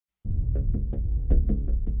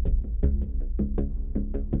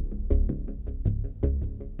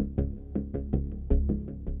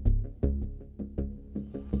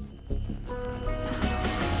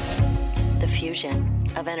fusion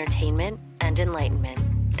of entertainment and enlightenment.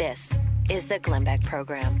 This is the Glenn Beck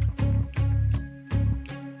Program.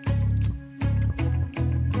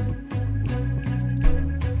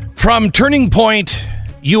 From Turning Point,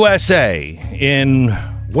 USA, in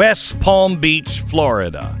West Palm Beach,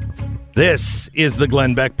 Florida, this is the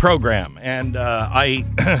Glenn Beck Program, and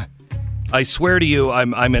I swear to you,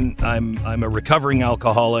 I'm a recovering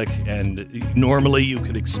alcoholic, and normally you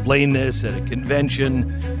could explain this at a convention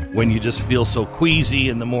when you just feel so queasy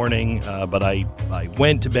in the morning. But I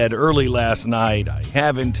went to bed early last night. I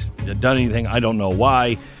haven't done anything. I don't know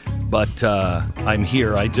why, but I'm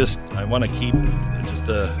here. I want to keep just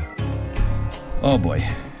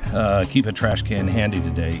keep a trash can handy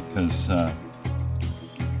today because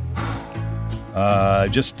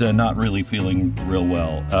just not really feeling real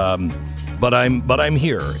well. But I'm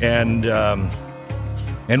here, and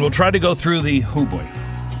we'll try to go through the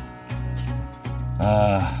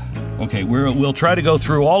we'll try to go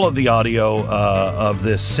through all of the audio of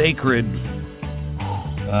this sacred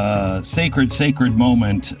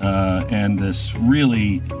moment and this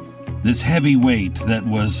heavy weight that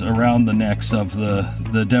was around the necks of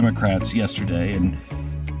the Democrats yesterday, and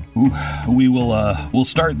we'll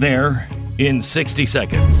start there in 60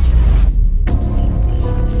 seconds.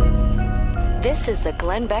 This is the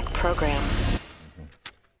Glenn Beck Program.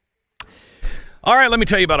 All right, let me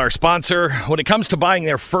tell you about our sponsor. When it comes to buying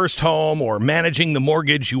their first home or managing the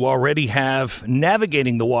mortgage you already have,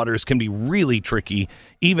 navigating the waters can be really tricky,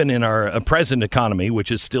 even in our present economy,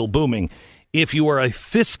 which is still booming. If you are a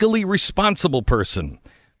fiscally responsible person,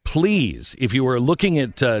 please, if you are looking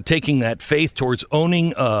at taking that faith towards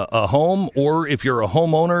owning a home, or if you're a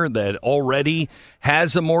homeowner that already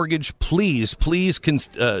has a mortgage, please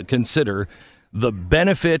consider the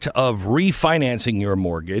benefit of refinancing your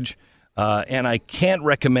mortgage. And I can't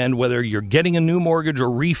recommend, whether you're getting a new mortgage or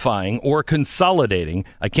refining or consolidating,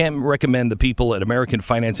 I can't recommend the people at American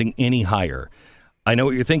Financing any higher. I know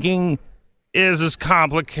what you're thinking. Is this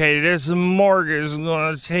complicated? This mortgage is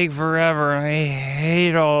going to take forever. I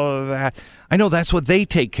hate all of that. I know that's what they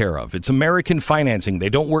take care of. It's American Financing. They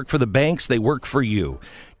don't work for the banks. They work for you.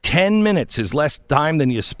 10 minutes is less time than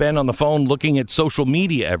you spend on the phone looking at social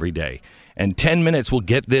media every day. And 10 minutes will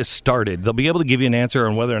get this started. They'll be able to give you an answer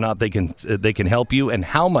on whether or not they can help you and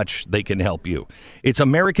how much they can help you. It's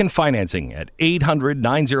American Financing at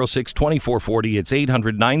 800-906-2440. It's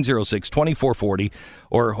 800-906-2440.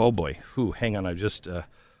 Or, hang on, I just, I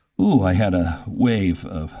had a wave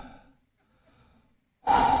of,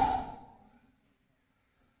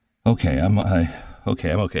 I'm okay.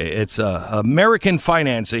 It's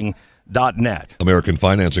AmericanFinancing.net. American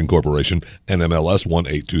Financing Corporation, NMLS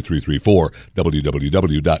 182334,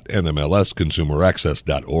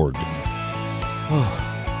 www.nmlsconsumeraccess.org.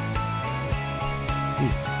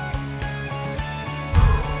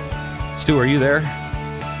 Stu, are you there?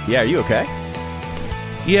 Yeah, are you okay?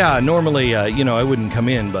 Yeah, normally, I wouldn't come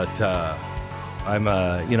in, but I'm,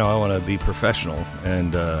 I want to be professional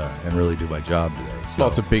and really do my job today. So. Well,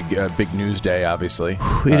 it's a big news day, obviously.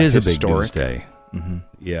 It is historic. A big news day. Mm-hmm.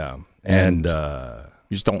 Yeah. And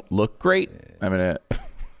you just don't look great. I mean,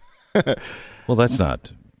 well, that's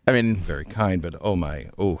not. I mean, very kind, but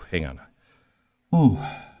hang on. All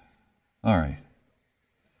right.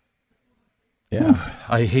 Yeah.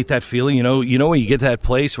 I hate that feeling. You know when you get that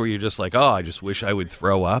place where you're just like, I just wish I would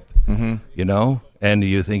throw up. Mm-hmm. And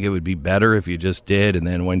you think it would be better if you just did, and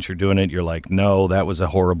then once you're doing it, you're like, no, that was a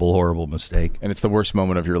horrible, horrible mistake. And it's the worst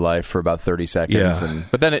moment of your life for about 30 seconds. Yeah.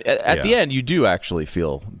 But then at the end, you do actually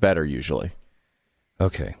feel better usually.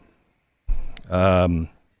 Okay. All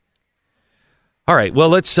right. Well,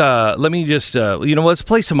 let's let's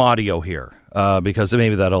play some audio here because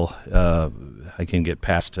maybe that'll I can get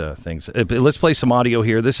past things. Let's play some audio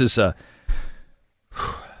here. This is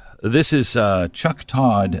Chuck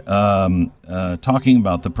Todd talking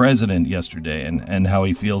about the president yesterday and how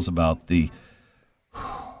he feels about the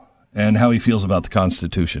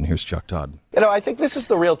Constitution. Here's Chuck Todd. I think this is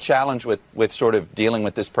the real challenge with sort of dealing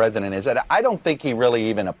with this president, is that I don't think he really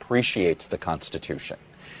even appreciates the Constitution.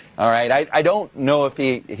 All right, I don't know if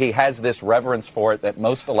he has this reverence for it that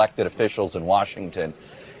most elected officials in Washington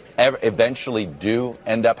eventually do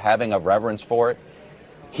end up having a reverence for it.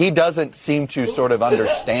 He doesn't seem to sort of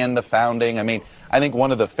understand the founding. I mean, I think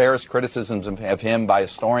one of the fairest criticisms of him by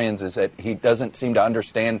historians is that he doesn't seem to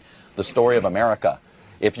understand the story of America,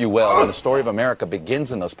 if you will. And the story of America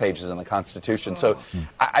begins in those pages in the Constitution. So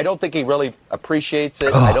I don't think he really appreciates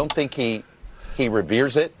it. I don't think he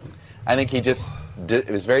reveres it. I think he just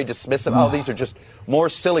is very dismissive. Oh, these are just more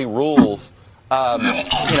silly rules.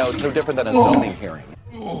 It's no different than a zoning hearing.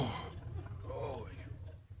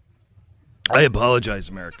 I apologize,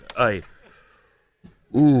 America.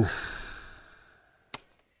 Ooh,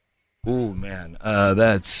 man.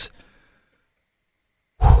 That's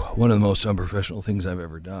one of the most unprofessional things I've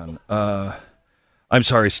ever done. I'm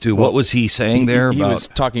sorry, Stu. What was he saying there? He was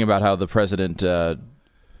talking about how the president,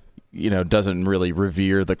 doesn't really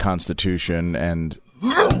revere the Constitution, and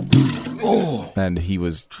he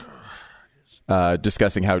was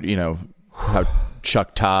discussing how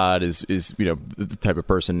Chuck Todd is the type of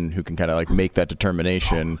person who can kind of like make that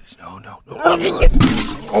determination. No.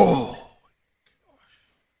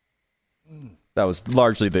 That was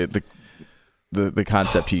largely the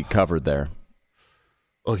concept he covered there.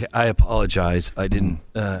 Okay, I apologize. I didn't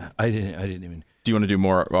even. Do you want to do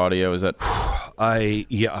more audio? Is that? I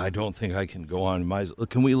don't think I can go on.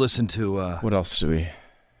 Can we listen to? What else do we?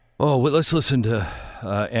 Oh, well, let's listen to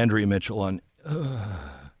Andrea Mitchell on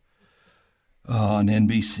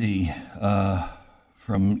NBC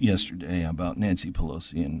from yesterday about Nancy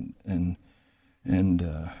Pelosi and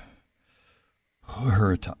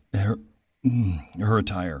her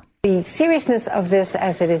attire. The seriousness of this,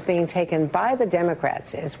 as it is being taken by the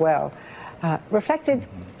Democrats as well, reflected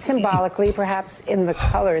symbolically, perhaps, in the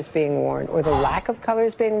colors being worn or the lack of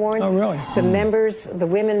colors being worn. Oh, really? The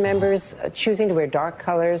women members choosing to wear dark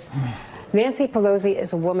colors. Nancy Pelosi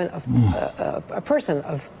is a woman of a person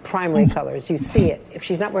of primary colors. You see it. If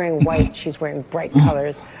she's not wearing white, she's wearing bright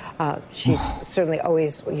colors. She's certainly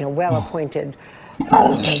always, well appointed,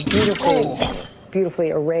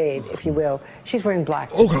 beautifully arrayed, if you will. She's wearing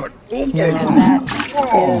black. Oh God! And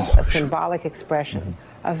that is a symbolic expression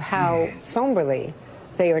of how somberly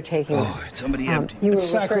they are taking this. Somebody empty. It's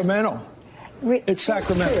Sacramento. It's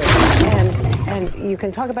Sacramento. And you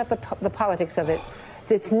can talk about the politics of it.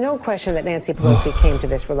 It's no question that Nancy Pelosi came to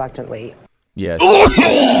this reluctantly. Yes.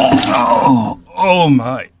 Oh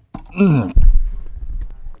my.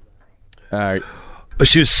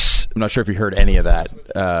 She was. I'm not sure if you heard any of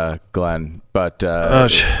that, Glenn, but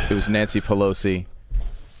it was Nancy Pelosi.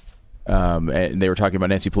 And they were talking about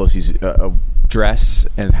Nancy Pelosi's dress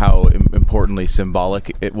and how importantly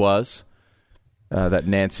symbolic it was. That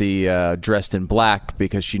Nancy dressed in black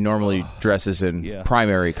because she normally dresses in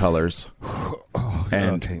primary colors.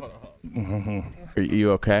 And okay. Are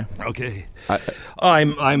you okay? Okay.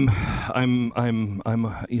 I'm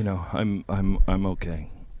okay.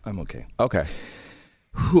 I'm okay. Okay.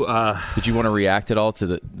 Did you want to react at all to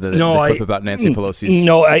the clip about Nancy Pelosi's?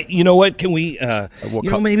 No, you know what? Can we?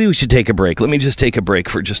 Maybe we should take a break. Let me just take a break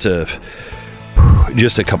for just a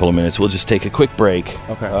couple of minutes. We'll just take a quick break.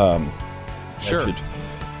 Okay. Sure. That should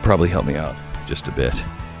probably help me out just a bit.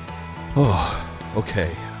 Oh,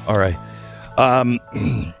 okay. All right.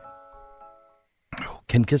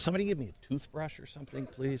 Can somebody give me a toothbrush or something,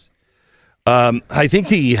 please? I think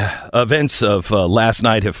the events of last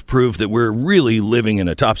night have proved that we're really living in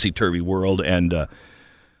a topsy-turvy world, and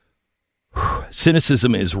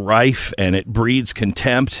cynicism is rife, and it breeds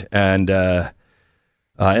contempt, and out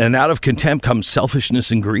of contempt comes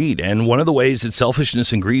selfishness and greed. And one of the ways that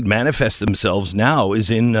selfishness and greed manifest themselves now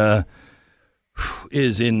is in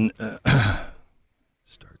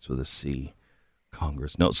starts with a C.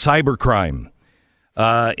 Congress. No, cybercrime.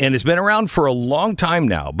 And it's been around for a long time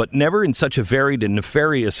now, but never in such a varied and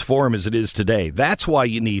nefarious form as it is today. That's why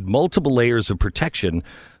you need multiple layers of protection.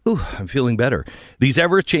 Ooh, I'm feeling better. These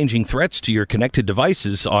ever-changing threats to your connected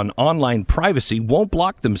devices on online privacy won't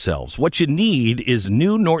block themselves. What you need is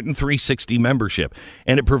new Norton 360 membership,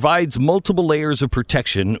 and it provides multiple layers of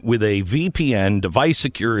protection with a VPN, device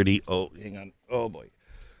security. Oh, hang on. Oh, boy.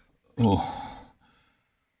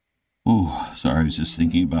 Oh, sorry. I was just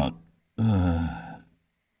thinking about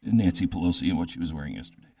Nancy Pelosi and what she was wearing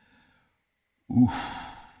yesterday. Ooh.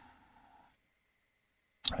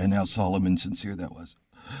 And how solemn and sincere that was.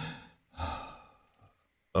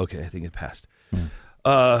 Okay, I think it passed.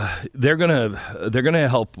 They're gonna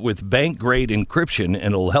help with bank grade encryption,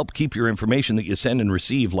 and it'll help keep your information that you send and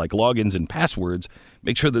receive, like logins and passwords,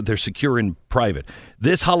 make sure that they're secure and private.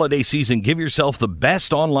 This holiday season, give yourself the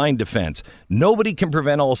best online defense. Nobody can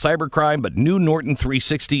prevent all cybercrime, but new Norton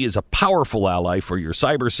 360 is a powerful ally for your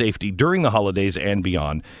cyber safety during the holidays and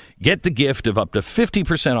beyond. Get the gift of up to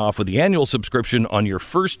 50% off with the annual subscription on your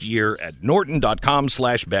first year at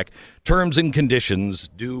norton.com/Beck. Terms and conditions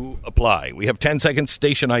do apply. We have 10 seconds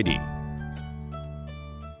station ID.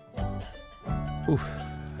 Oof.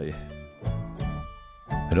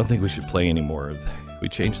 I don't think we should play anymore. We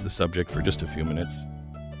changed the subject for just a few minutes.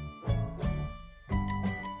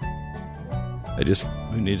 We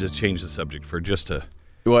need to change the subject for just a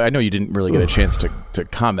Well, I know you didn't really get a chance to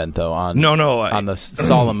comment though on on the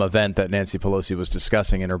solemn event that Nancy Pelosi was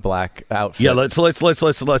discussing in her black outfit. Yeah, let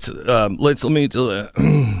me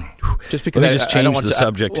just because I change the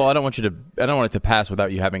subject. I don't want it to pass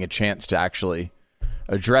without you having a chance to actually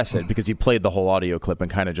address it, because you played the whole audio clip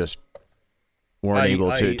and kind of just weren't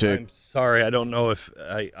able to. I'm sorry, I don't know if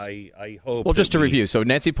I hope. Well, just to review, so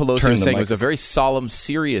Nancy Pelosi was saying it was a very solemn,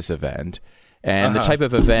 serious event. And the type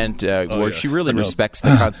of event where she really respects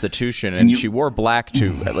the Constitution, and she wore black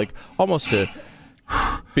to almost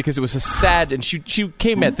because it was a sad, and she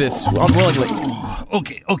came at this unwillingly.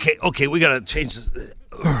 Okay, we gotta change this.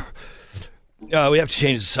 We have to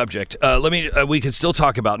change the subject. We can still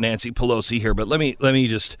talk about Nancy Pelosi here, but let me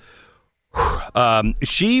just.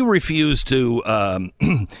 She refused to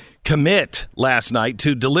commit last night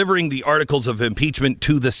to delivering the articles of impeachment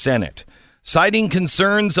to the Senate, citing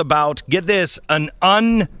concerns about, get this, an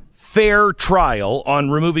unfair trial on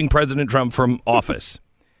removing President Trump from office.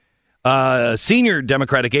 Senior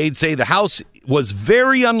Democratic aides say the House was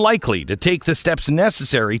very unlikely to take the steps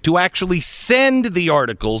necessary to actually send the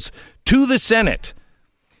articles to the Senate.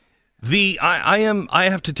 I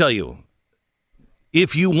have to tell you,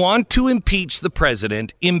 if you want to impeach the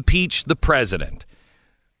president, impeach the president.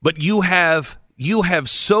 But you have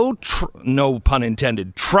no pun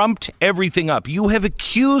intended, trumped everything up. You have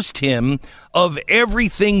accused him of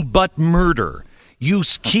everything but murder. You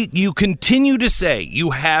continue to say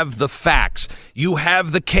you have the facts, you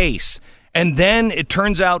have the case, and then it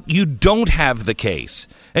turns out you don't have the case.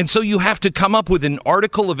 And so you have to come up with an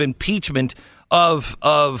article of impeachment of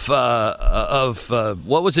what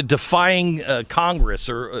was it, defying Congress,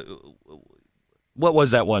 or what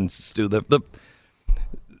was that one, Stu?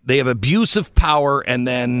 They have abuse of power and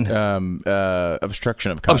then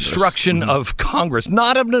obstruction of Congress. Obstruction of Congress.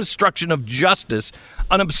 Not an obstruction of justice,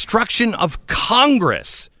 an obstruction of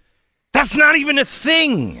Congress. That's not even a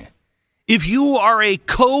thing. If you are a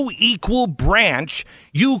co-equal branch,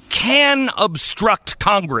 you can obstruct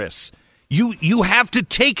Congress. You have to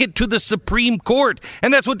take it to the Supreme Court.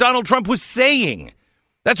 And that's what Donald Trump was saying.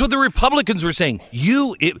 That's what the Republicans were saying.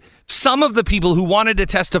 Some of the people who wanted to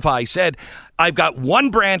testify said, I've got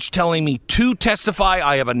one branch telling me to testify.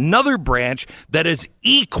 I have another branch that is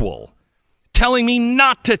equal telling me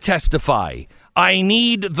not to testify. I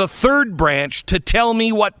need the third branch to tell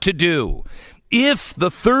me what to do. If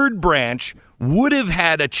the third branch would have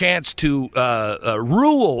had a chance to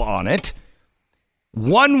rule on it,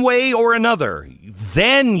 one way or another,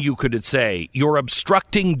 then you could say you're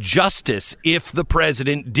obstructing justice if the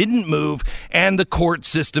president didn't move and the court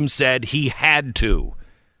system said he had to.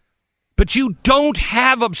 But you don't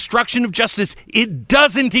have obstruction of justice. It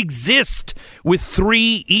doesn't exist with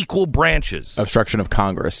three equal branches. Obstruction of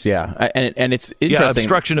Congress, yeah. And it's interesting. Yeah,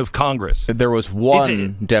 obstruction of Congress. There was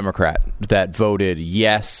one Democrat that voted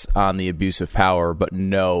yes on the abuse of power, but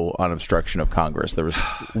no on obstruction of Congress. There was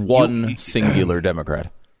one singular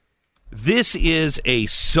Democrat. This is a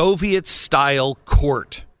Soviet-style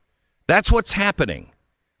court. That's what's happening.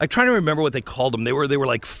 I'm trying to remember what they called them. They were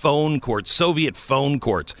like phone courts, Soviet phone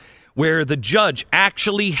courts, where the judge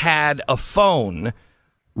actually had a phone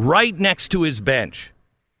right next to his bench.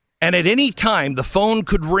 And at any time, the phone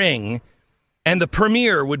could ring, and the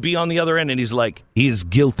premier would be on the other end, and he's like, he's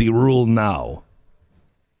guilty, rule now.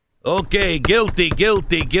 Okay, guilty,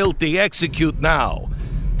 guilty, guilty, execute now.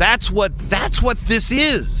 That's what this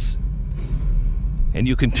is. And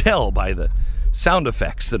you can tell by the sound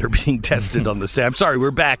effects that are being tested on the staff. I'm sorry,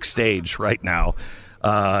 we're backstage right now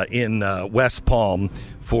in West Palm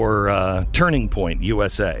for Turning Point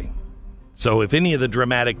USA. So if any of the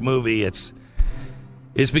dramatic movie, it's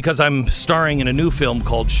because I'm starring in a new film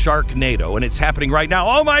called Sharknado, and it's happening right now.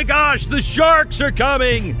 Oh my gosh, the sharks are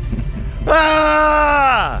coming!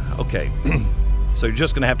 Ah! Okay, so you're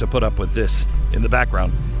just going to have to put up with this in the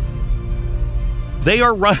background. They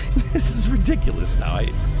are running. This is ridiculous now.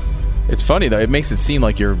 It's funny, though. It makes it seem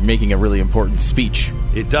like you're making a really important speech.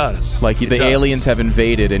 It does. Like the aliens have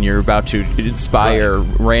invaded and you're about to inspire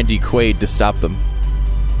Randy Quaid to stop them.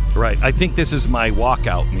 Right. I think this is my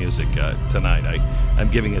walkout music tonight.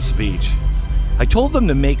 I'm giving a speech. I told them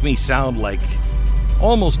to make me sound like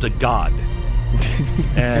almost a god.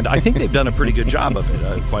 And I think they've done a pretty good job of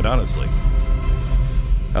it, quite honestly.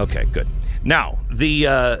 Okay, good. Now,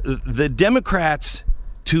 the Democrats,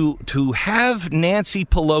 to have Nancy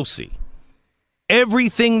Pelosi,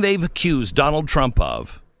 everything they've accused Donald Trump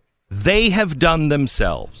of, they have done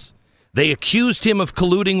themselves. They accused him of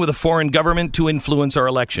colluding with a foreign government to influence our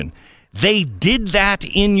election. They did that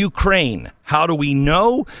in Ukraine. How do we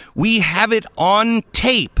know? We have it on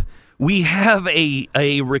tape. We have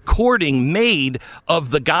a recording made of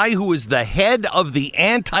the guy who is the head of the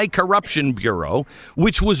Anti-Corruption Bureau,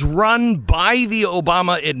 which was run by the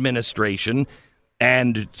Obama administration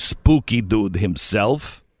and spooky dude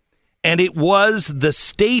himself. And it was the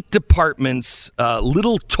State Department's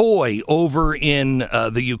little toy over in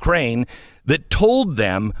the Ukraine that told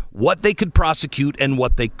them what they could prosecute and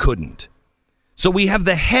what they couldn't. So we have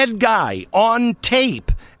the head guy on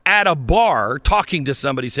tape at a bar talking to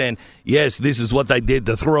somebody saying, yes, this is what I did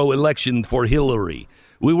to throw election for Hillary.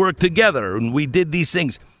 We worked together and we did these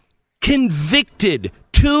things. Convicted,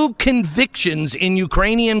 2 convictions in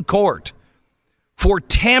Ukrainian court for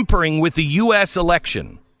tampering with the U.S.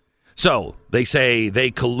 election. So they say they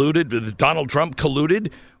colluded, Donald Trump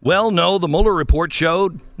colluded. Well, no, the Mueller report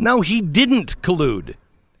showed, no, he didn't collude.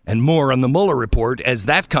 And more on the Mueller report as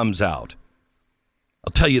that comes out.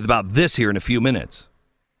 I'll tell you about this here in a few minutes.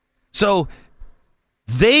 So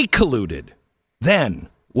they colluded. Then,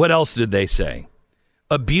 what else did they say?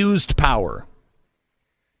 Abused power.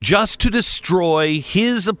 Just to destroy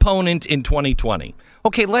his opponent in 2020.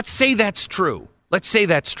 Okay, let's say that's true.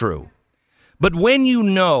 But when you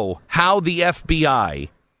know how the FBI,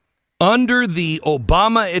 under the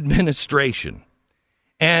Obama administration,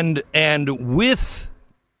 and with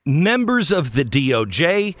members of the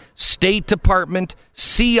DOJ, State Department,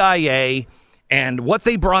 CIA, and what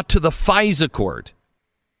they brought to the FISA court,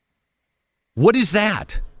 what is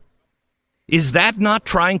that? Is that not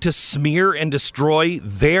trying to smear and destroy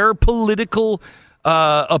their political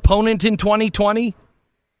opponent in 2020?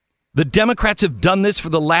 The Democrats have done this for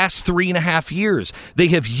the last 3.5 years. They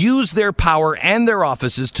have used their power and their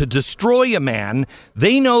offices to destroy a man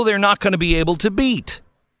they know they're not going to be able to beat.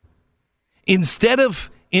 Instead of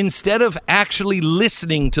actually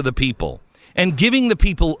listening to the people and giving the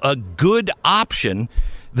people a good option,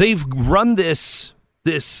 they've run this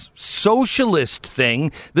socialist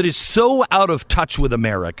thing that is so out of touch with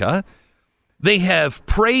America. They have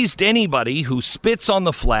praised anybody who spits on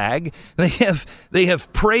the flag. They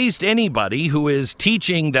have praised anybody who is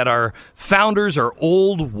teaching that our founders are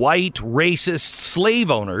old, white, racist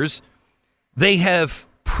slave owners. They have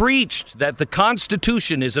preached that the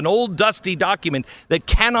Constitution is an old, dusty document that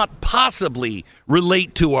cannot possibly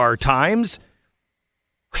relate to our times.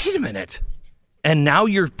 Wait a minute. And now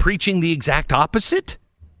you're preaching the exact opposite?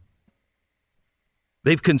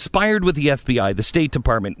 They've conspired with the FBI, the State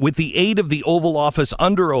Department, with the aid of the Oval Office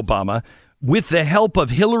under Obama, with the help of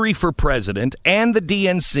Hillary for president and the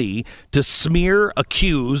DNC to smear,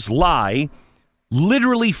 accuse, lie,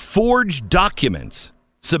 literally forge documents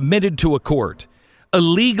submitted to a court,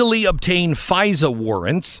 illegally obtain FISA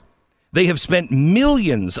warrants. They have spent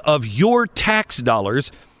millions of your tax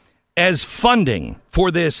dollars as funding for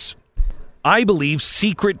this, I believe,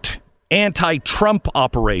 secret anti-Trump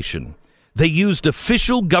operation. They used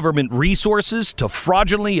official government resources to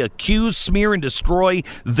fraudulently accuse, smear, and destroy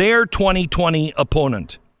their 2020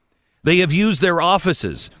 opponent. They have used their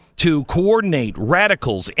offices to coordinate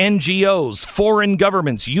radicals, NGOs, foreign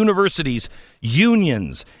governments, universities,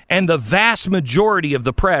 unions, and the vast majority of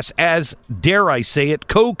the press as, dare I say it,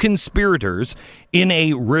 co-conspirators in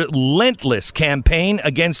a relentless campaign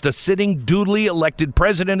against a sitting, duly elected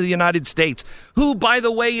president of the United States, who, by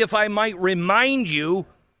the way, if I might remind you,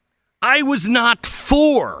 I was not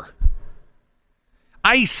for.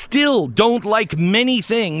 I still don't like many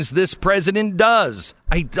things this president does.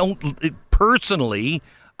 Personally,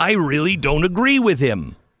 I really don't agree with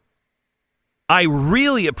him. I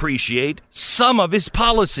really appreciate some of his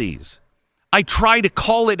policies. I try to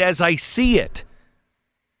call it as I see it.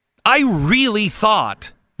 I really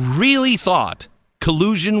thought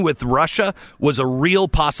collusion with Russia was a real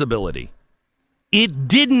possibility. It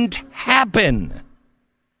didn't happen.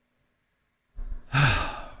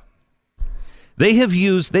 They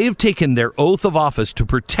have taken their oath of office to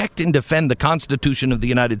protect and defend the Constitution of the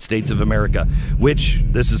United States of America, which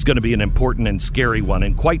this is going to be an important and scary one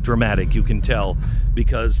and quite dramatic, you can tell,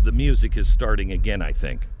 because the music is starting again, I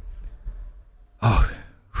think. Oh,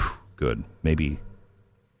 good. Maybe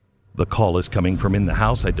the call is coming from in the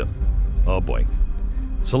house. Oh, boy.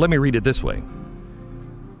 So let me read it this way.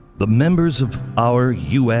 The members of our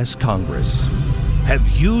U.S. Congress have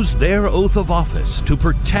used their oath of office to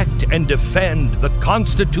protect and defend the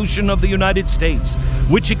Constitution of the United States,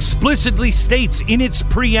 which explicitly states in its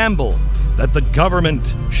preamble that the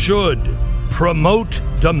government should promote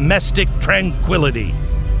domestic tranquility.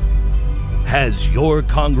 Has your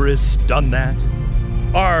Congress done that?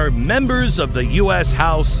 Are members of the U.S.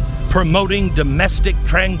 House promoting domestic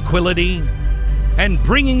tranquility and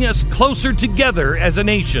bringing us closer together as a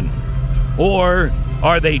nation? Or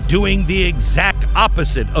are they doing the exact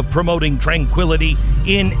opposite of promoting tranquility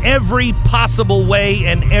in every possible way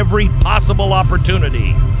and every possible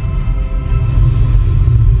opportunity.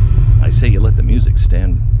 I say you let the music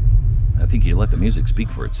stand. I think you let the music speak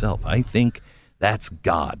for itself. I think that's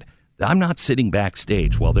God. I'm not sitting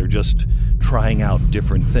backstage while they're just trying out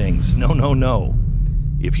different things. No.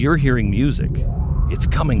 If you're hearing music, it's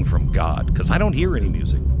coming from God, because I don't hear any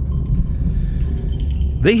music.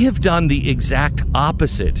 They have done the exact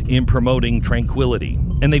opposite in promoting tranquility,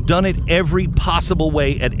 and they've done it every possible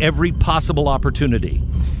way at every possible opportunity.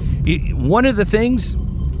 One of the things,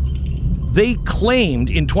 they claimed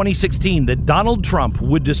in 2016 that Donald Trump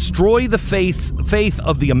would destroy the faith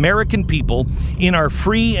of the American people in our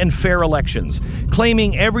free and fair elections,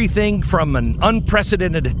 claiming everything from an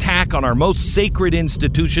unprecedented attack on our most sacred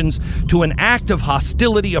institutions to an act of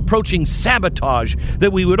hostility approaching sabotage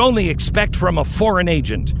that we would only expect from a foreign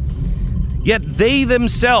agent. Yet they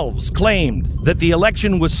themselves claimed that the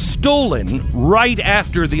election was stolen right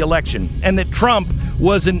after the election and that Trump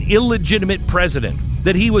was an illegitimate president,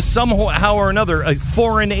 that he was somehow or another a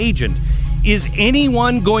foreign agent. Is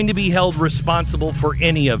anyone going to be held responsible for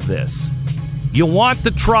any of this? You want the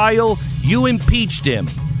trial? You impeached him.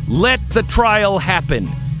 Let the trial happen.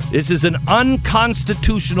 This is an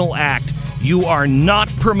unconstitutional act. You are not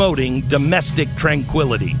promoting domestic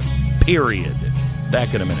tranquility. Period.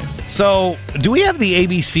 Back in a minute. So, do we have the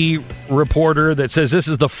ABC reporter that says this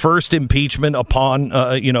is the first impeachment upon,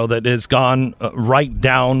 that has gone right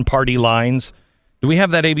down party lines? Do we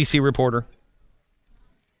have that ABC reporter?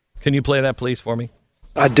 Can you play that, please, for me?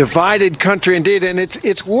 A divided country indeed, and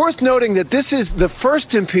it's worth noting that this is the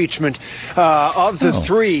first impeachment of the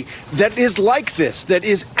three that is like this, that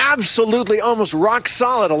is absolutely almost rock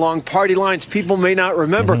solid along party lines. People may not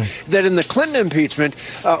remember that in the Clinton impeachment,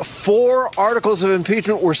 4 articles of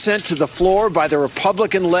impeachment were sent to the floor by the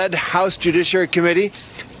Republican-led House Judiciary Committee.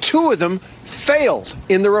 2 of them failed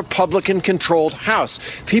in the Republican-controlled House.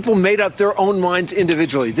 People made up their own minds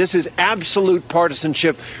individually. This is absolute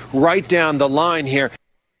partisanship right down the line here.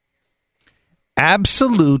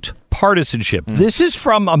 Absolute partisanship. This is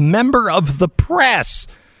from a member of the press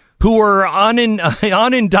who are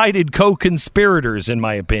unindicted co-conspirators, in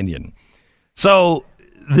my opinion. So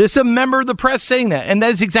this is a member of the press saying that, and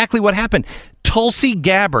that is exactly what happened. Tulsi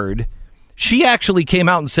Gabbard, she actually came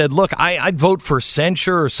out and said, look, I'd vote for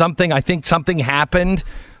censure or something. I think something happened,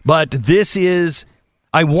 but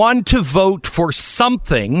I want to vote for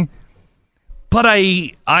something, but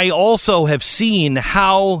I also have seen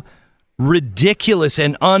how ridiculous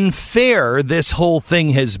and unfair this whole thing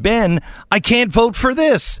has been. I can't vote for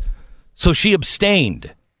this. So she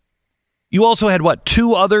abstained. You also had,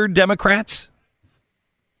 2 other Democrats?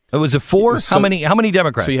 Was it 4? How many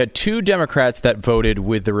Democrats? So you had 2 Democrats that voted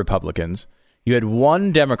with the Republicans. You had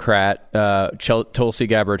 1 Democrat, Tulsi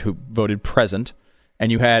Gabbard, who voted present.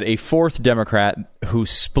 And you had a 4th Democrat who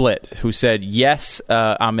split, who said, yes,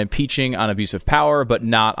 I'm impeaching on abuse of power, but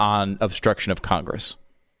not on obstruction of Congress.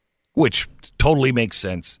 Which totally makes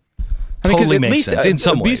sense. Totally makes sense. In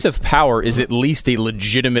some ways, abuse of power is at least a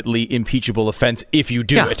legitimately impeachable offense if you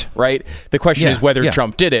do it, right? The question is whether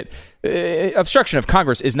Trump did it. Obstruction of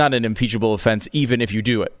Congress is not an impeachable offense, even if you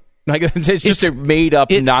do it. Like, it's just a made-up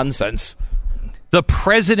nonsense. The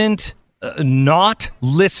president not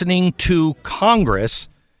listening to Congress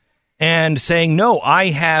and saying, no,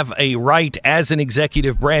 I have a right as an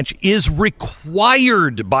executive branch is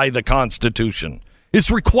required by the Constitution. It's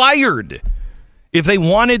required. If they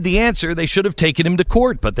wanted the answer, they should have taken him to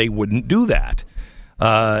court, but they wouldn't do that.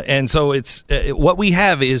 And so it's what we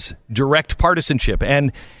have is direct partisanship.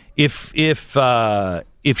 And if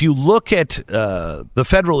you look at the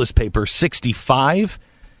Federalist paper 65,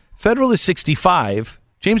 Federalist 65,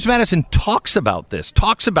 James Madison talks about this,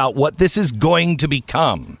 talks about what this is going to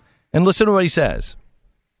become. And listen to what he says.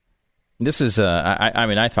 This is,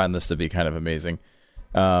 I find this to be kind of amazing.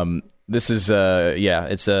 This is,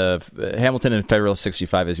 it's Hamilton and Federalist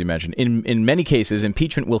 65, as you mentioned. In many cases,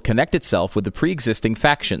 impeachment will connect itself with the pre-existing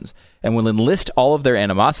factions and will enlist all of their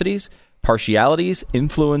animosities, partialities,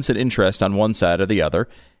 influence, and interest on one side or the other.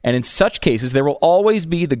 And in such cases, there will always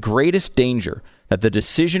be the greatest danger that the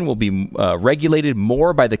decision will be regulated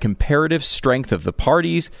more by the comparative strength of the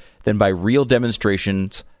parties than by real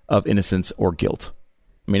demonstrations of innocence or guilt.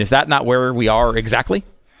 I mean, is that not where we are exactly?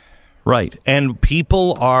 Right. And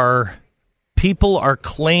people are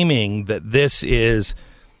claiming that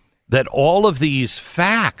that all of these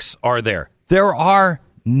facts are there. There are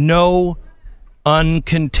no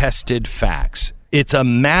uncontested facts. It's a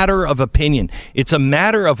matter of opinion. It's a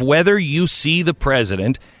matter of whether you see the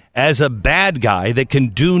president as a bad guy that can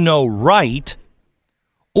do no right,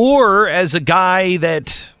 or as a guy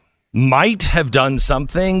that might have done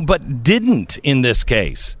something but didn't in this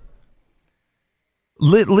case.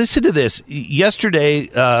 Listen to this. Yesterday,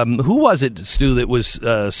 who was it, Stu, that was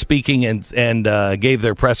speaking and gave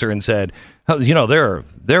their presser and said, there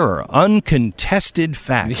are uncontested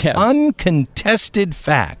facts. Yeah. Uncontested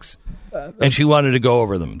facts. And she wanted to go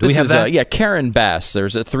over them. Do we have that? Karen Bass.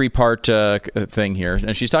 There's a 3-part thing here,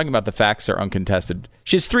 and she's talking about the facts are uncontested.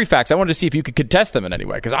 She has 3 facts. I wanted to see if you could contest them in any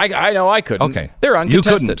way, because I know I couldn't. Okay. They're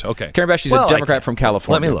uncontested. You couldn't. Okay. Karen Bass, she's a Democrat from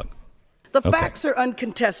California. Let me look. The facts are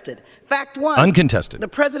uncontested. Fact 1. Uncontested. The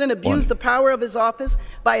president abused the power of his office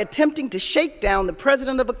by attempting to shake down the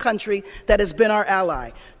president of a country that has been our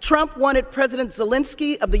ally. Trump wanted President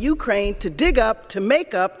Zelensky of the Ukraine to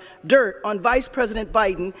make up dirt on Vice President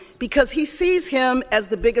Biden because he sees him as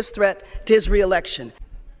the biggest threat to his reelection.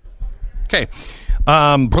 Okay.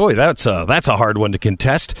 Boy, that's a hard one to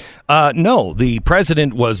contest. No, the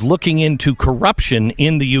president was looking into corruption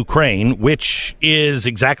in the Ukraine, which is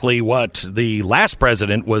exactly what the last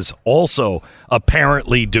president was also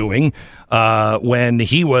apparently doing when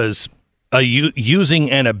he was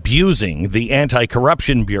using and abusing the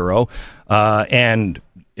Anti-Corruption Bureau and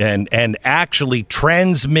actually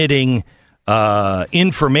transmitting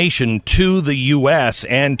information to the U.S.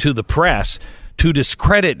 and to the press to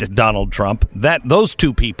discredit Donald Trump. That those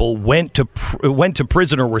 2 people went to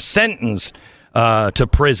prison or were sentenced to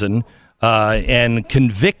prison and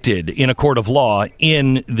convicted in a court of law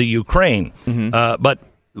in the Ukraine. Mm-hmm. But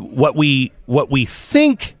what we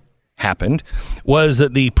think happened was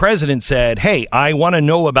that the president said, hey, I want to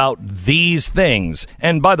know about these things.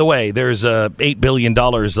 And by the way, there's $8 billion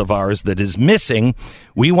of ours that is missing.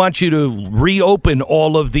 We want you to reopen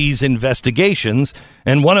all of these investigations.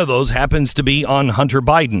 And one of those happens to be on Hunter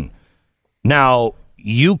Biden. Now,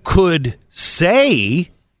 you could say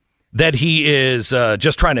that he is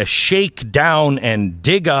just trying to shake down and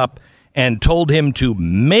dig up and told him to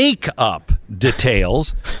make up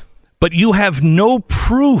details. But you have no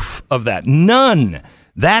proof of that. None.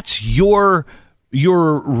 That's your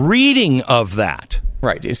reading of that.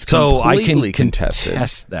 Right. It's so completely I can contested.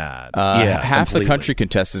 Contest that. Half completely. The country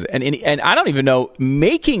contests. And I don't even know,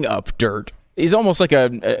 making up dirt is almost like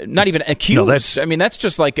not even accused. No, that's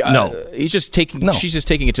just like he's just taking. No. She's just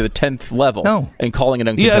taking it to the 10th level and calling it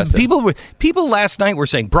uncontested. Yeah, people last night were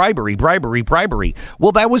saying bribery.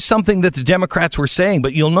 Well, that was something that the Democrats were saying,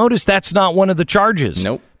 but you'll notice that's not one of the charges.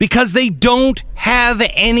 Nope. Because they don't have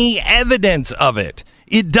any evidence of it.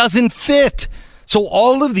 It doesn't fit. So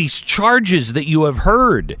all of these charges that you have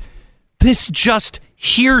heard, this just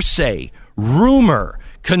hearsay, rumor,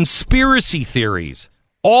 conspiracy theories,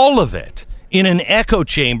 all of it in an echo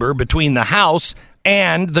chamber between the House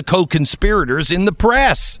and the co-conspirators in the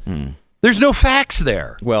press. There's no facts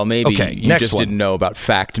there. Well, maybe you just one. Didn't know about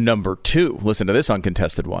fact number 2. Listen to this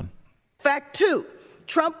uncontested one. Fact 2.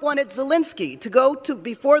 Trump wanted Zelensky to go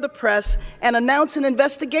before the press and announce an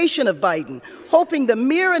investigation of Biden, hoping the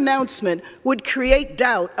mere announcement would create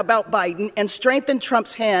doubt about Biden and strengthen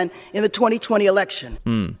Trump's hand in the 2020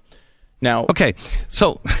 election. Now, okay,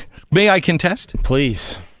 so may I contest?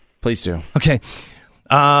 Please do. Okay.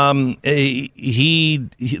 The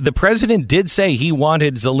president did say he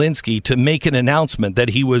wanted Zelensky to make an announcement that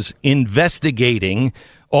he was investigating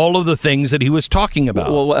all of the things that he was talking about.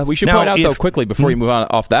 Well, we should point out, though, quickly, before you move on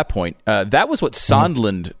off that point, that was what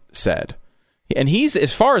Sondland said. And he's,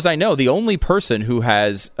 as far as I know, the only person who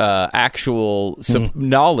has actual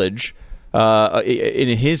knowledge,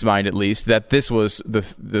 in his mind at least, that this was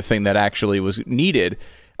the thing that actually was needed.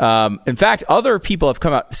 In fact, other people have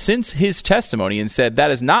come out since his testimony and said that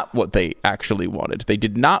is not what they actually wanted. They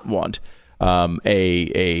did not want an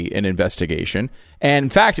investigation. And in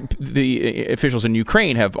fact, the officials in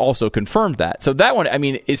Ukraine have also confirmed that. So that one,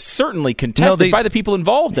 is certainly contested by the people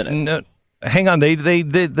involved in it. No, hang on.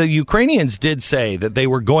 The Ukrainians did say that they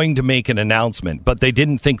were going to make an announcement, but they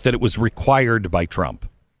didn't think that it was required by Trump.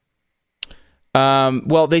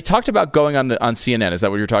 Well, they talked about going on CNN. Is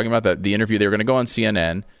that what you're talking about? The interview, they were going to go on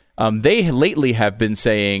CNN. They lately have been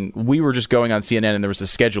saying we were just going on CNN and there was a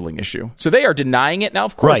scheduling issue. So they are denying it now,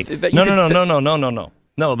 of course. Right.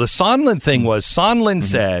 No. The Sondland thing was Sondland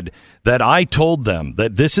said that I told them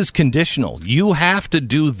that this is conditional. You have to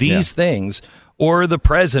do these things or the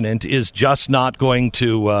president is just not going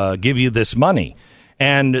to give you this money.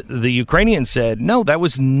 And the Ukrainians said, no, that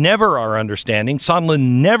was never our understanding. Sondland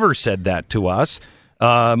never said that to us.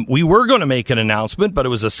 We were going to make an announcement, but it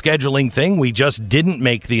was a scheduling thing. We just didn't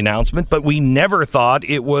make the announcement, but we never thought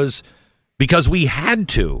it was because we had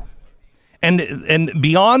to. And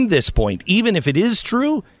beyond this point, even if it is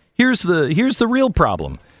true, here's the real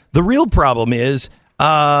problem. The real problem is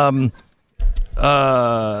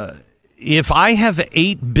If I have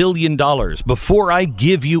 $8 billion before I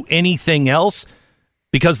give you anything else,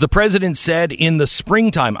 because the president said in the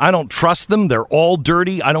springtime, I don't trust them. They're all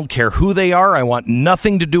dirty. I don't care who they are. I want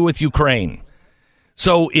nothing to do with Ukraine.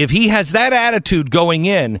 So if he has that attitude going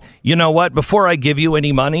in, you know what? Before I give you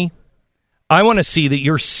any money, I want to see that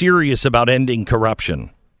you're serious about ending corruption.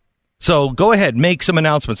 So go ahead, make some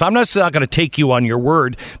announcements. I'm not going to take you on your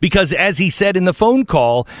word because, as he said in the phone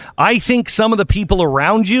call, I think some of the people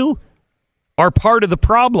around you are part of the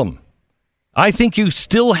problem. I think you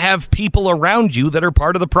still have people around you that are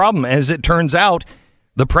part of the problem. As it turns out,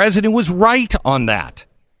 the president was right on that.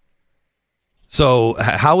 So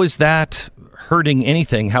how is that hurting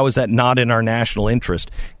anything? How is that not in our national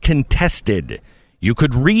interest? Contested. You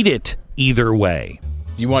could read it either way.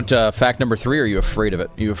 Do you want fact number 3, or are you afraid of it?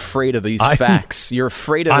 Are you afraid of these facts? You're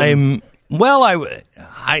afraid of them? Well,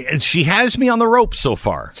 she has me on the rope so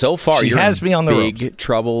far. So far, she has me on the ropes. Big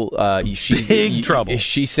trouble. Big trouble.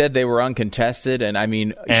 She said they were uncontested, and I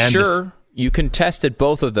mean, sure, you contested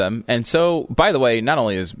both of them. And so, by the way, not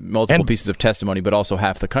only is multiple pieces of testimony, but also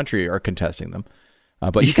half the country are contesting them.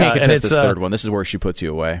 But you can't contest this third one. This is where she puts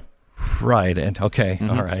you away. Right. And okay. Mm-hmm.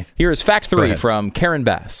 All right. Here is fact 3 from Karen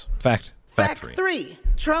Bass. Fact 3.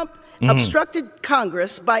 Trump obstructed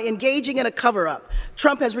Congress by engaging in a cover-up.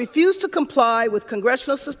 Trump has refused to comply with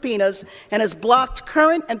congressional subpoenas and has blocked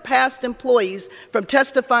current and past employees from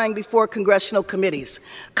testifying before congressional committees.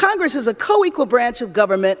 Congress is a co-equal branch of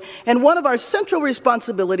government, and one of our central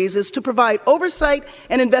responsibilities is to provide oversight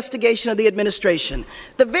and investigation of the administration.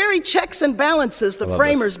 The very checks and balances the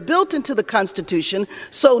framers built into the Constitution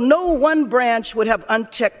so no one branch would have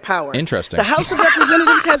unchecked power. Interesting. The House of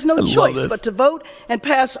Representatives has no choice but to vote and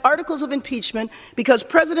pass articles of impeachment because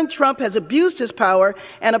President Trump has abused his power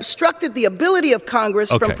and obstructed the ability of Congress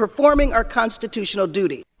from performing our constitutional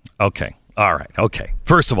duty. Okay. All right. Okay.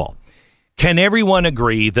 First of all, can everyone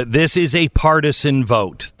agree that this is a partisan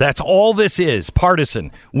vote? That's all this is, partisan.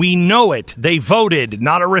 We know it. They voted.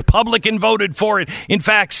 Not a Republican voted for it. In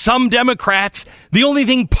fact, some Democrats, the only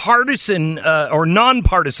thing partisan or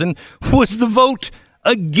nonpartisan was the vote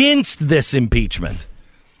against this impeachment.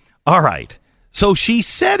 All right. So she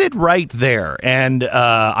said it right there, and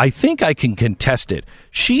I think I can contest it.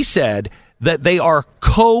 She said that they are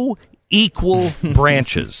co-equal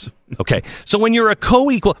branches. Okay, so when you're a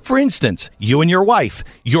co-equal, for instance, you and your wife,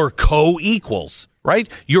 you're co-equals, right?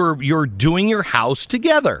 You're doing your house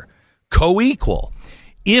together, co-equal.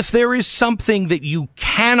 If there is something that you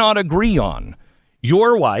cannot agree on,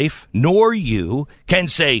 your wife nor you can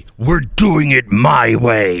say, we're doing it my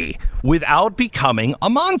way, without becoming a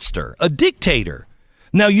monster, a dictator.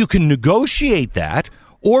 Now, you can negotiate that,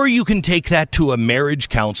 or you can take that to a marriage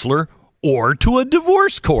counselor or to a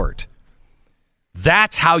divorce court.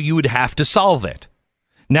 That's how you would have to solve it.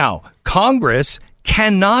 Now, Congress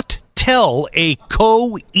cannot tell a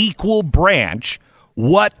co-equal branch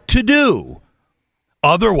what to do.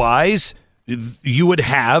 Otherwise, you would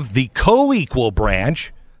have the co-equal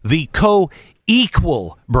branch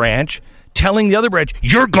telling the other branch,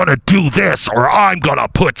 you're going to do this or I'm going to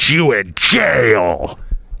put you in jail.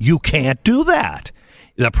 You can't do that.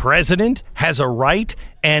 The president has a right,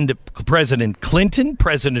 and President Clinton,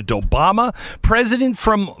 President Obama,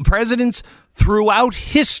 presidents throughout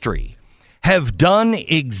history have done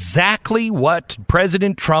exactly what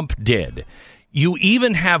President Trump did. You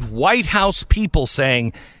even have White House people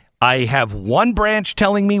saying, I have one branch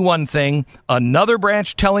telling me one thing, another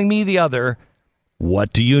branch telling me the other.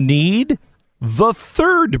 What do you need? The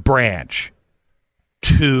third branch.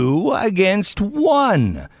 2 against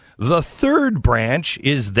 1. The third branch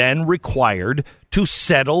is then required to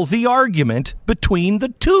settle the argument between the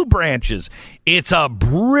two branches. It's a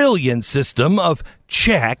brilliant system of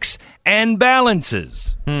checks and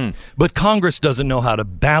balances. But Congress doesn't know how to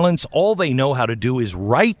balance. All they know how to do is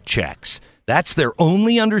write checks. That's their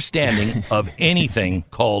only understanding of anything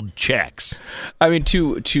called checks. I mean,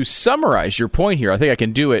 to summarize your point here, I think I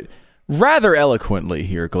can do it rather eloquently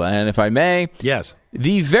here, Glenn, if I may. Yes.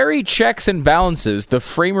 The very checks and balances the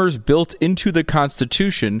framers built into the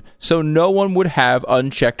Constitution so no one would have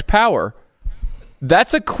unchecked power.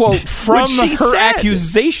 That's a quote from her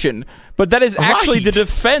accusation, but that is actually the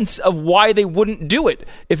defense of why they wouldn't do it.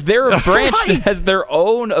 If they're a branch that has their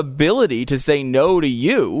own ability to say no to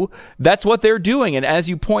you, that's what they're doing. And as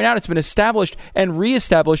you point out, it's been established and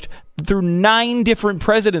reestablished through 9 different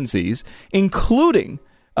presidencies, including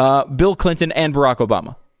Bill Clinton and Barack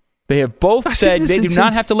Obama. They have both said they do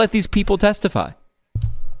not have to let these people testify.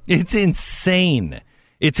 It's insane.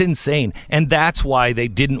 It's insane. And that's why they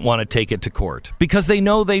didn't want to take it to court, because they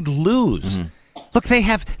know they'd lose. Look,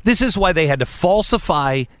 this is why they had to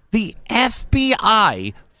falsify the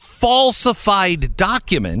FBI falsified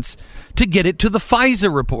documents to get it to the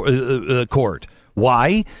FISA court.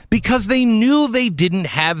 Why? Because they knew they didn't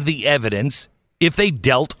have the evidence if they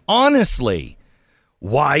dealt honestly.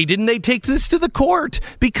 Why didn't they take this to the court?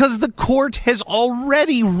 Because the court has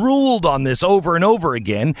already ruled on this over and over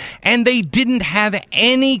again, and they didn't have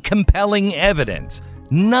any compelling evidence.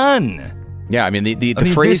 None. Yeah, I mean, the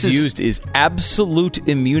phrase used is absolute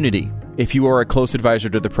immunity. If you are a close advisor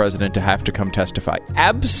to the president to have to come testify.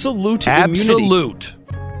 Absolute immunity. Absolute.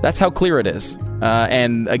 That's how clear it is.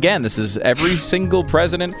 And again, this is every single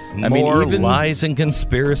president. More lies and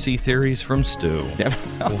conspiracy theories from Stu.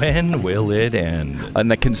 When will it end? And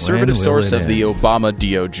the conservative source of the Obama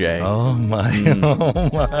DOJ. Oh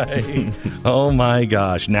my, oh my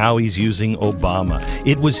gosh. Now he's using Obama.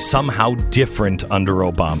 It was somehow different under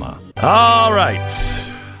Obama. All right.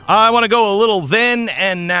 I want to go a little then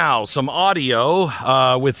and now. Some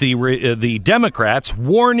audio with the Democrats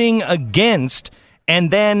warning against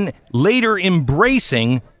and then later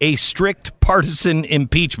embracing a strict partisan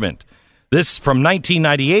impeachment. This from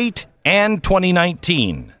 1998 and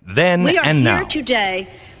 2019, then and now. We are here today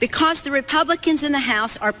because the Republicans in the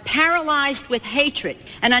House are paralyzed with hatred.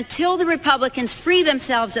 And until the Republicans free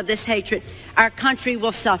themselves of this hatred, our country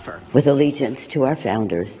will suffer. With allegiance to our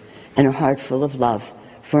founders and a heart full of love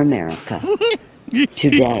for America,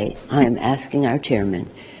 today I am asking our chairman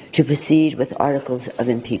to proceed with articles of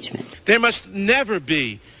impeachment. There must never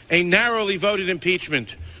be a narrowly voted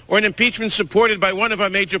impeachment or an impeachment supported by one of our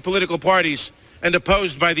major political parties and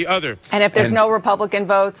opposed by the other. And if there's no Republican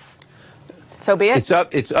votes, so be it.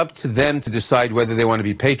 It's up to them to decide whether they want to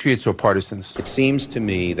be patriots or partisans. It seems to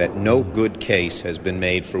me that no good case has been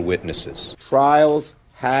made for witnesses. Trials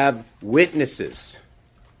have witnesses.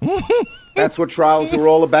 That's what trials are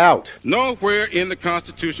all about. Nowhere in the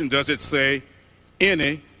Constitution does it say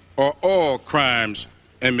any or all crimes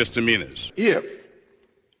and misdemeanors. If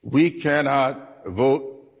we cannot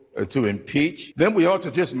vote to impeach, then we ought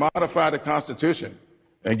to just modify the Constitution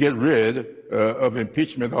and get rid of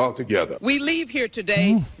impeachment altogether. We leave here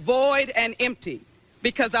today void and empty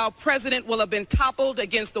because our president will have been toppled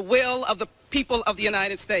against the will of the people of the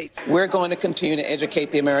United States. We're going to continue to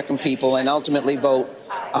educate the American people and ultimately vote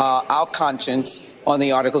our conscience on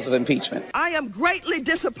the articles of impeachment. I am greatly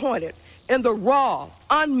disappointed in the raw,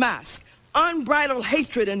 unmasked, unbridled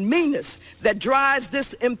hatred and meanness that drives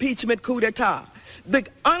this impeachment coup d'etat. The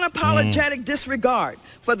unapologetic disregard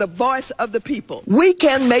for the voice of the people. We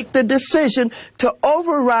can make the decision to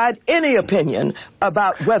override any opinion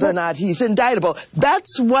about whether or not he's indictable.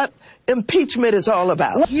 That's what impeachment is all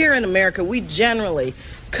about. Here in America, we generally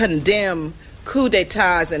condemn coups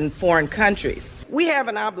d'etats in foreign countries. We have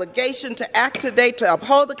an obligation to act today to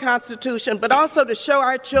uphold the Constitution, but also to show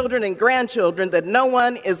our children and grandchildren that no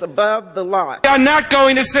one is above the law. We are not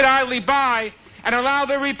going to sit idly by and allow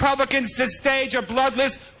the Republicans to stage a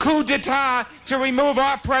bloodless coup d'etat to remove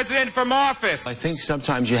our president from office. I think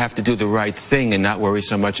sometimes you have to do the right thing and not worry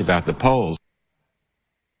so much about the polls.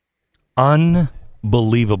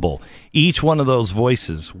 Unbelievable. Each one of those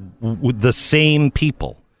voices with the same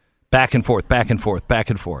people. Back and forth, back and forth, back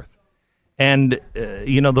and forth. And,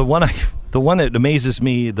 the one that amazes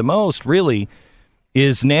me the most, really,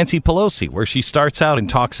 is Nancy Pelosi, where she starts out and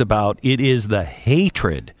talks about it is the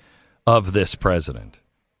hatred of this president.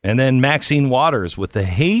 And then Maxine Waters with the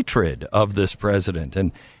hatred of this president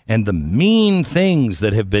and the mean things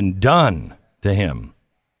that have been done to him.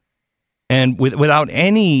 And without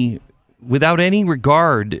any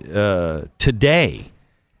regard today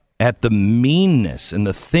at the meanness and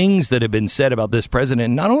the things that have been said about this president,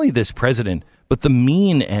 and not only this president, but the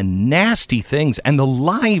mean and nasty things and the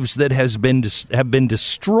lives that have been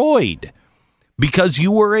destroyed because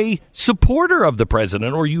you were a supporter of the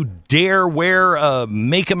president or you dare wear a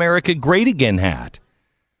Make America Great Again hat.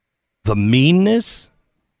 The meanness,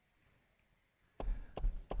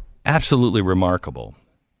 absolutely remarkable.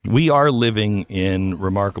 We are living in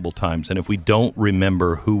remarkable times, and if we don't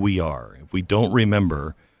remember who we are, if we don't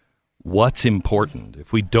remember what's important,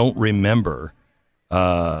 if we don't remember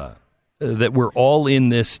that we're all in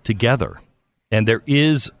this together and there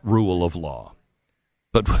is rule of law.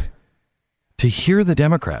 But to hear the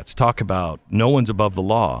Democrats talk about no one's above the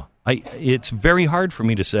law, it's very hard for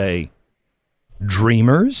me to say,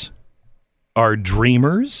 dreamers? Are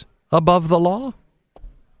dreamers above the law?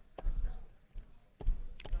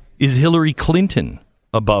 Is Hillary Clinton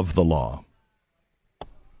above the law?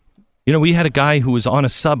 We had a guy who was on a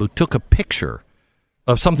sub who took a picture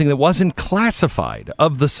of something that wasn't classified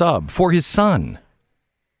of the sub for his son.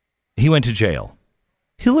 He went to jail.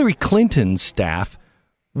 Hillary Clinton's staff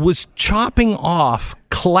was chopping off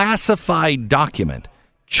classified document,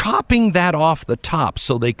 chopping that off the top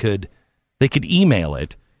so they could email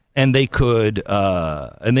it and they could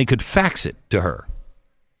fax it to her.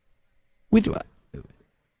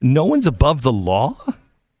 No one's above the law?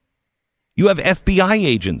 You have FBI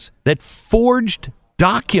agents that forged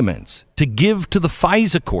documents to give to the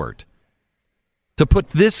FISA court to put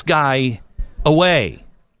this guy away,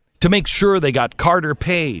 to make sure they got Carter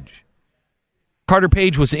Page. Carter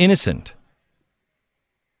Page was innocent.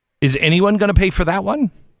 Is anyone going to pay for that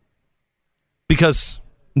one? Because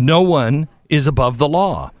no one is above the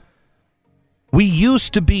law. We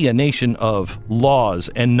used to be a nation of laws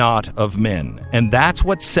and not of men, and that's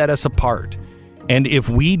what set us apart. And if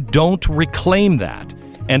we don't reclaim that,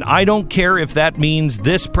 and I don't care if that means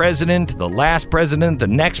this president, the last president, the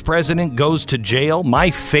next president goes to jail,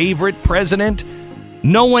 my favorite president,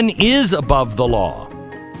 no one is above the law.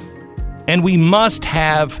 And we must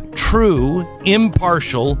have true,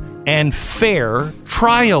 impartial, and fair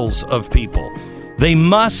trials of people. They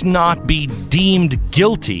must not be deemed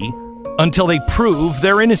guilty until they prove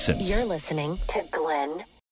their innocence. You're listening to